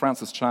preacher called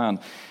Francis Chan,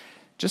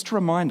 just to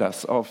remind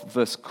us of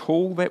this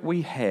call that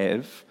we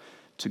have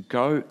to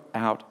go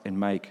out and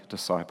make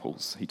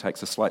disciples. He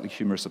takes a slightly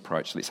humorous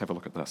approach. Let's have a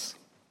look at this.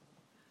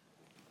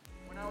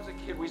 When I was a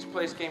kid, we used to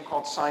play this game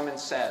called Simon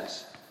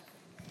Says.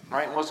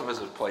 Right? Most of us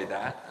have played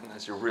that,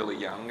 unless you're really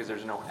young, because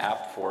there's no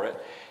app for it.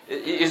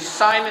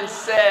 Simon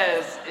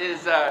Says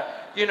is,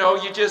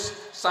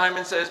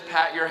 Simon says,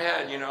 pat your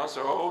head,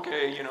 so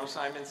okay,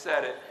 Simon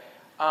said it.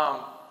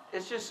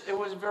 It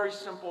was a very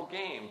simple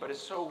game, but it's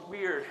so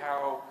weird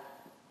how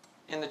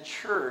in the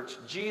church,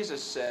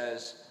 Jesus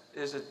says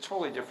is a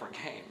totally different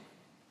game.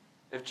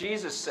 If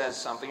Jesus says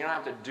something, you don't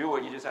have to do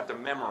it, you just have to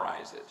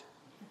memorize it.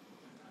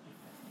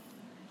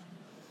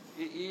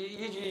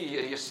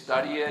 You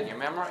study it, you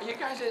memorize. You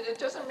guys, it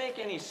doesn't make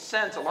any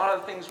sense. A lot of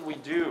the things we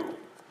do.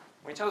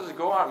 When he tells us to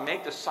go out and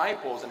make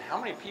disciples, and how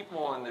many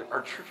people in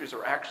our churches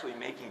are actually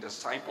making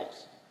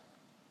disciples?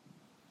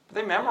 But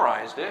they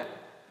memorized it.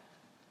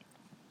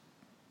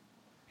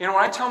 When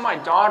I tell my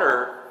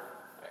daughter,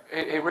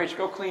 hey, Rach,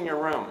 go clean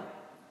your room.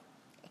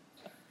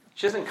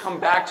 She doesn't come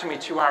back to me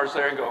 2 hours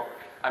later and go,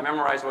 I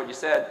memorized what you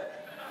said.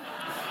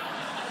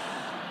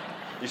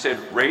 You said,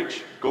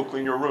 Rach, go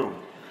clean your room.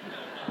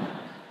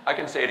 I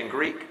can say it in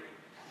Greek.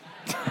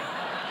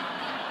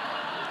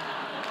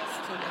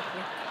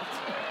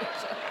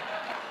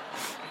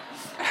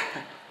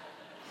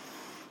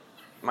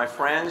 My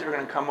friends are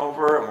going to come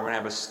over and we're going to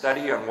have a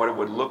study on what it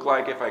would look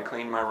like if I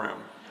cleaned my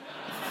room.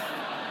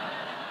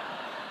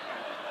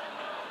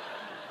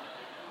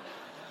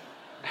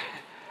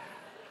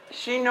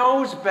 She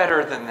knows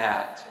better than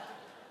that.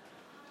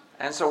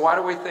 And so why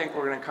do we think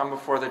we're going to come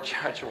before the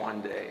judge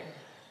one day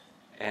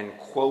and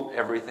quote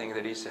everything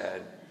that he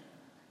said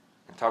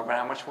and talk about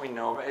how much we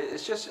know?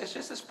 It's just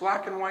this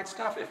black and white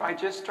stuff. If I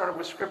just started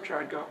with Scripture,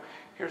 I'd go,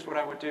 here's what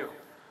I would do.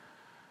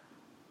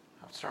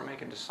 I would start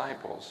making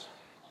disciples.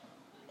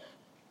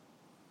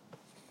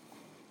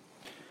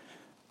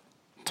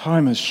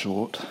 Time is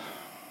short.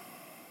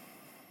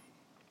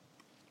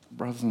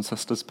 Brothers and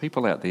sisters,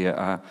 people out there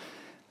are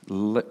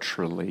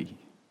literally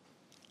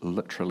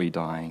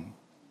dying.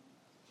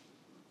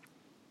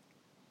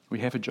 We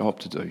have a job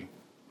to do.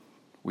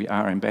 We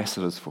are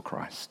ambassadors for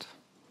Christ.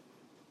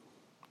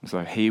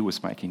 So he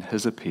was making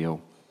his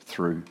appeal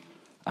through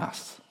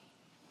us.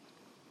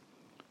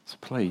 So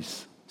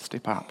please,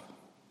 step up.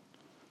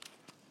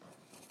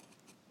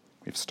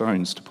 We have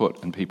stones to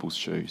put in people's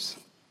shoes.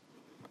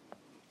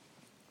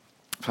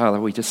 Father,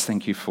 we just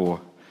thank you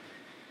for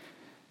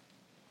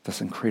this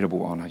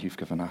incredible honour you've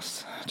given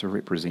us to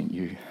represent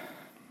you,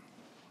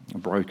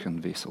 broken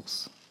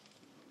vessels.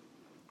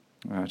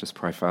 I just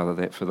pray, Father,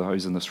 that for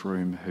those in this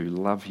room who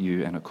love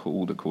you and are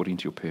called according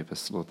to your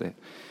purpose, Lord, that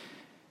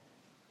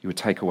you would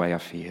take away our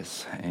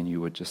fears and you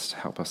would just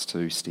help us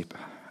to step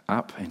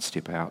up and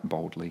step out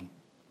boldly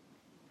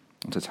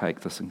and to take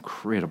this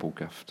incredible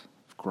gift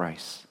of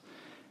grace,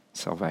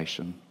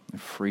 salvation,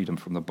 and freedom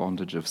from the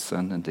bondage of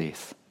sin and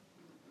death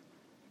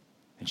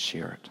and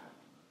share it.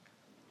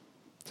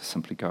 To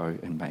simply go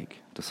and make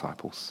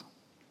disciples.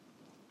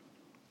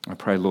 I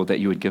pray, Lord,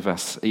 that you would give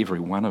us, every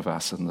one of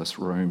us in this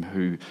room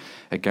who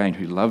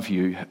love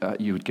you,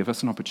 you would give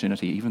us an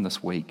opportunity even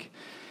this week.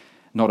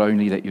 Not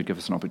only that you'd give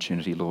us an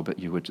opportunity, Lord, but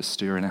you would just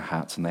stir in our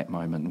hearts in that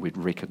moment and we'd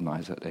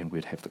recognize it and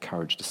we'd have the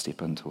courage to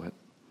step into it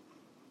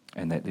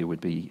and that there would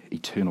be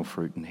eternal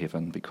fruit in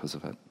heaven because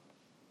of it.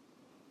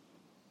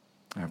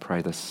 I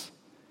pray this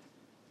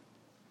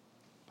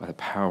by the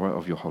power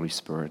of your Holy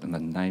Spirit, in the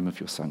name of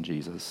your Son,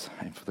 Jesus,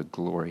 and for the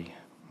glory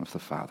of the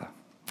Father.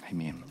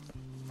 Amen.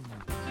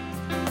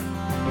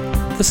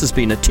 This has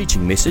been a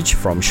teaching message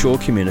from Shore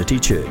Community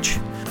Church.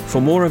 For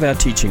more of our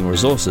teaching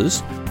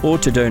resources, or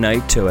to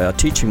donate to our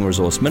teaching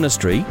resource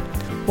ministry,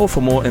 or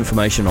for more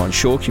information on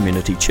Shore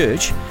Community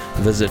Church,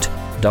 visit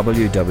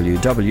www.shore.org.nz.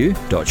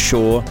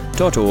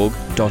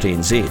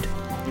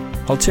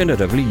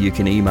 Alternatively, you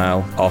can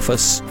email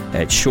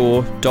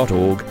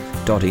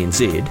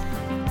office@shore.org.nz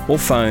or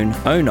phone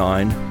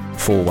 09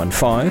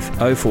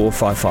 415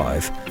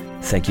 0455.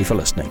 Thank you for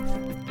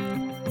listening.